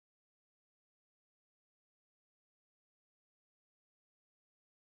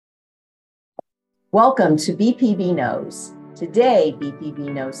Welcome to BPB Knows. Today,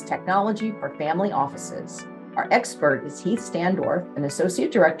 BPB knows technology for family offices. Our expert is Heath Standorf, an associate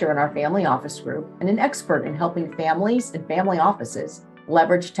director in our family office group and an expert in helping families and family offices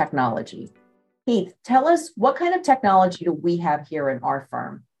leverage technology. Heath, tell us, what kind of technology do we have here in our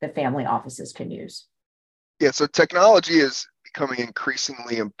firm that family offices can use? Yeah, so technology is becoming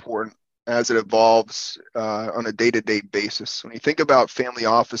increasingly important as it evolves on a day-to-day basis. When you think about family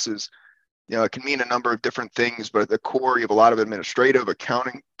offices, it can mean a number of different things, but at the core, you have a lot of administrative,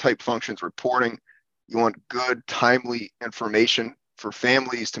 accounting type functions, reporting. You want good, timely information for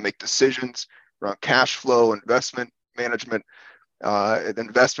families to make decisions around cash flow, investment management.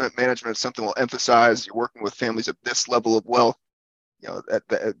 Investment management is something we'll emphasize. You're working with families at this level of wealth. At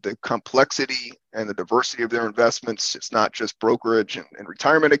the complexity and the diversity of their investments. It's not just brokerage and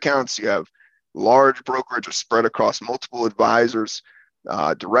retirement accounts. You have large brokerage spread across multiple advisors.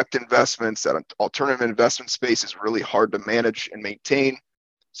 Direct investments, that alternative investment space is really hard to manage and maintain.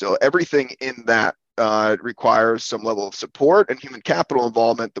 So everything in that requires some level of support and human capital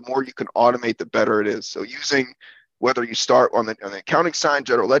involvement. The more you can automate, the better it is. So using, whether you start on the accounting side,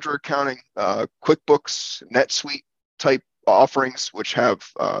 general ledger accounting, QuickBooks, NetSuite type offerings, which have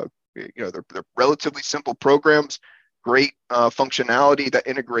they're relatively simple programs, great functionality that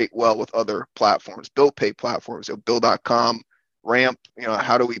integrate well with other platforms, bill pay platforms, bill.com, Ramp.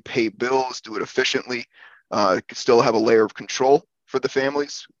 How do we pay bills, do it efficiently, still have a layer of control for the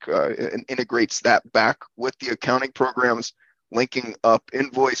families, and integrates that back with the accounting programs, linking up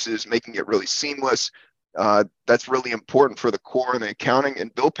invoices, making it really seamless. That's really important for the core and the accounting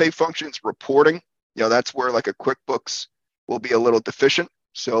and bill pay functions. Reporting, that's where like a QuickBooks will be a little deficient.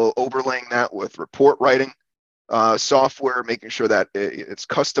 So overlaying that with report writing software, making sure that it's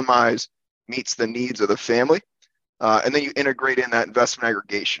customized, meets the needs of the family. And then you integrate in that investment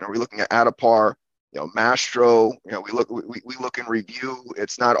aggregation. Are we looking at Adapar, Mastro? We look and review.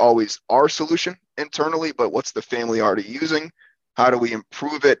 It's not always our solution internally, but what's the family already using? How do we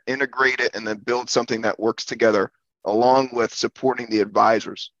improve it, integrate it, and then build something that works together along with supporting the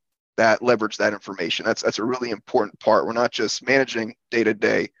advisors that leverage that information? That's a really important part. We're not just managing day to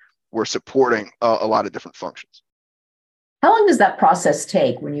day, we're supporting a lot of different functions. How long does that process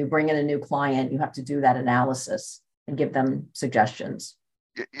take when you bring in a new client? You have to do that analysis and give them suggestions.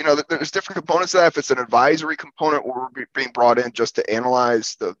 There's different components of that. If it's an advisory component, where we're being brought in just to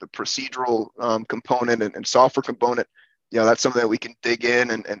analyze the procedural component and software component, that's something that we can dig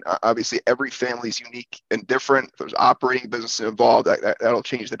in, and obviously every family is unique and different. If there's operating business involved, that'll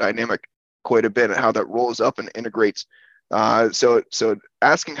change the dynamic quite a bit and how that rolls up and integrates. So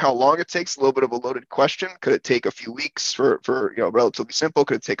asking how long it takes, a little bit of a loaded question. Could it take a few weeks for relatively simple?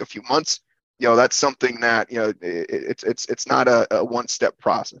 Could it take a few months? That's something that it's not a one-step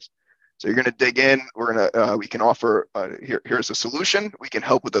process. So you're going to dig in. We can offer here's a solution. We can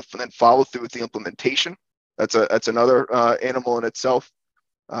help with then follow through with the implementation. That's another animal in itself.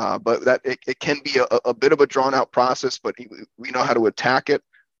 But that it can be a bit of a drawn out process, but we know how to attack it.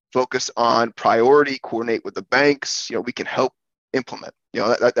 Focus on priority, coordinate with the banks. We can help implement.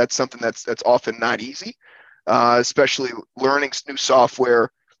 That's something that's often not easy, especially learning new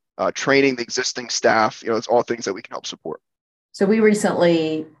software, training the existing staff. It's all things that we can help support. So we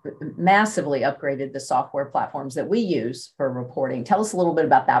recently massively upgraded the software platforms that we use for reporting. Tell us a little bit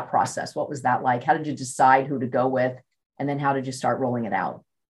about that process. What was that like? How did you decide who to go with? And then how did you start rolling it out?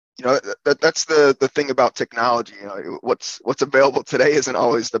 That's the thing about technology. What's available today isn't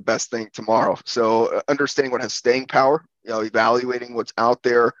always the best thing tomorrow. So understanding what has staying power, evaluating what's out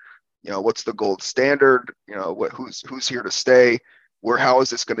there, what's the gold standard, who's here to stay, how is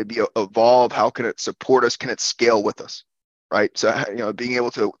this going to be evolve? How can it support us? Can it scale with us? Right. So, being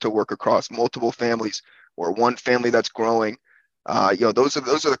able to work across multiple families or one family that's growing, those are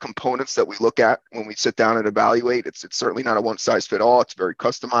the components that we look at when we sit down and evaluate. It's certainly not a one size fit all. It's very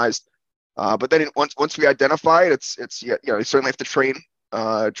customized. But then once we identify it, you certainly have to train.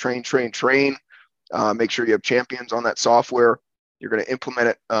 Make sure you have champions on that software. You're going to implement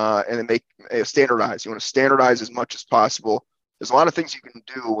it and then standardize. You want to standardize as much as possible. There's a lot of things you can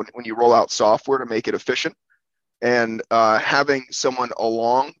do when you roll out software to make it efficient. And having someone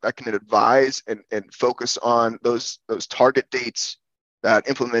along that can advise and focus on those target dates, that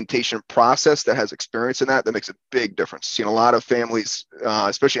implementation process that has experience in that makes a big difference. A lot of families,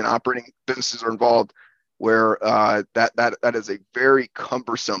 especially in operating businesses, are involved where that is a very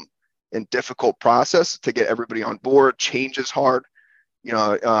cumbersome and difficult process to get everybody on board. Change is hard.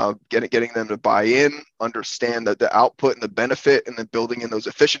 Getting them to buy in, understand that the output and the benefit, and then building in those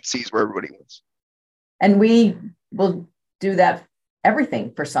efficiencies where everybody wins. And we will do that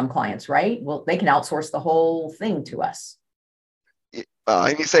everything for some clients, right? Well, they can outsource the whole thing to us.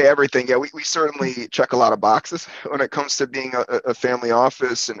 And you say everything. Yeah, we certainly check a lot of boxes when it comes to being a family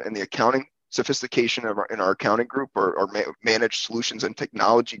office and the accounting sophistication in our accounting group, or managed solutions and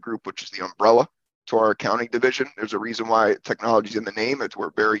technology group, which is the umbrella to our accounting division. There's a reason why technology is in the name.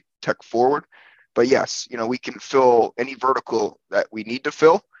 We're very tech forward. But yes, we can fill any vertical that we need to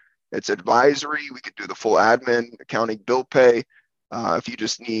fill. It's advisory. We could do the full admin, accounting, bill pay. If you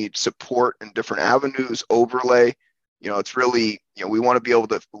just need support in different avenues, overlay, it's really, we want to be able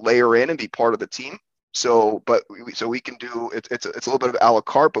to layer in and be part of the team. So we can do it. It's a little bit of a la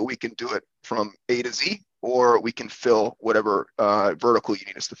carte, but we can do it from A to Z, or we can fill whatever vertical you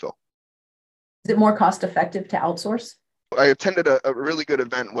need us to fill. Is it more cost effective to outsource? I attended a really good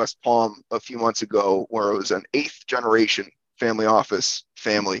event in West Palm a few months ago where it was an 8th generation family office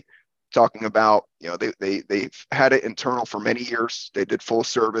family talking about, they've had it internal for many years. They did full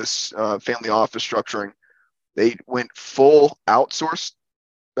service family office structuring. They went full outsourced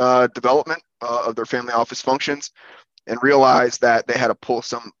development of their family office functions, and realized that they had to pull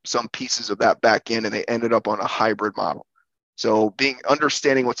some pieces of that back in, and they ended up on a hybrid model. So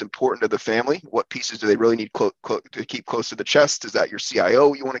understanding what's important to the family, what pieces do they really need to keep close to the chest? Is that your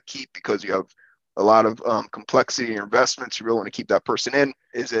CIO you want to keep because you have a lot of complexity in your investments? You really want to keep that person in.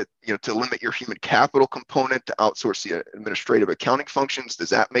 Is it to limit your human capital component to outsource the administrative accounting functions? Does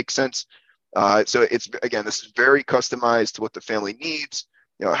that make sense? So this is very customized to what the family needs,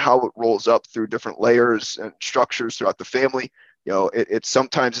 how it rolls up through different layers and structures throughout the family. It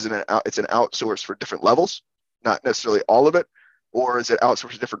sometimes is it's an outsource for different levels, not necessarily all of it, or is it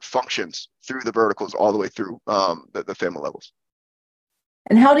outsourced to different functions through the verticals all the way through the family levels.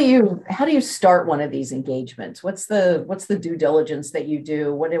 And how do you start one of these engagements? What's the due diligence that you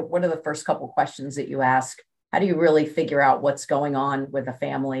do? What are the first couple questions that you ask? How do you really figure out what's going on with a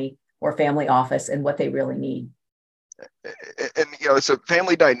family or family office and what they really need? And so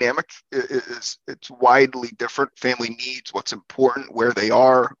family dynamic it's widely different. Family needs, what's important, where they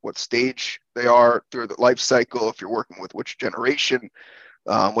are, what stage they are through the life cycle, if you're working with which generation,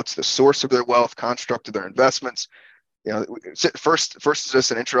 what's the source of their wealth, construct of their investments. First is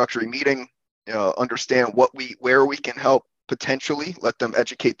just an introductory meeting, understand where we can help, potentially let them,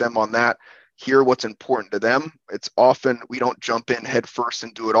 educate them on that, hear what's important to them. It's often we don't jump in head first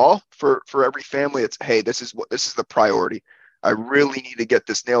and do it all for every family. It's, hey, this is the priority. I really need to get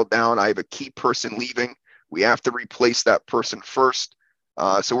this nailed down. I have a key person leaving. We have to replace that person first.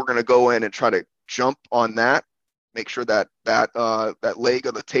 So we're going to go in and try to jump on that, make sure that leg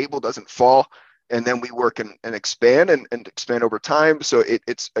of the table doesn't fall. And then we work and expand and expand over time. So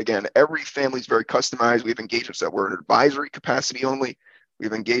it's, again, every family is very customized. We have engagements that we're in advisory capacity only. We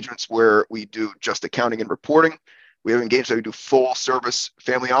have engagements where we do just accounting and reporting. We have engagements that we do full service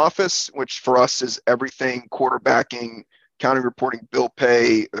family office, which for us is everything: quarterbacking, accounting, reporting, bill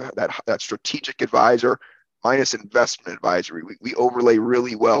pay, that strategic advisor, minus investment advisory. We overlay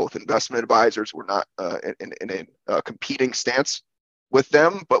really well with investment advisors. We're not in a competing stance with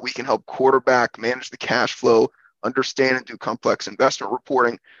them, but we can help quarterback, manage the cash flow, understand and do complex investment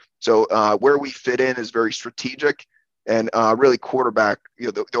reporting. So where we fit in is very strategic, and really quarterback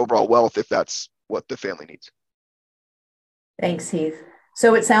the overall wealth if that's what the family needs. Thanks, Heath.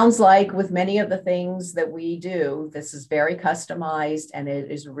 So it sounds like with many of the things that we do, this is very customized and it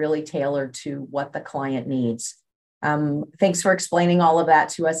is really tailored to what the client needs. Thanks for explaining all of that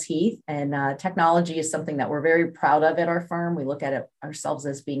to us, Heath. And technology is something that we're very proud of at our firm. We look at it ourselves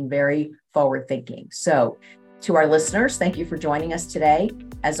as being very forward thinking. So to our listeners, thank you for joining us today.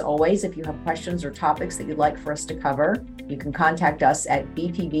 As always, if you have questions or topics that you'd like for us to cover, you can contact us at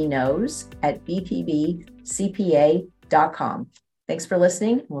bpbknows@bpbcpa.com. Thanks for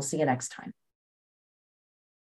listening. We'll see you next time.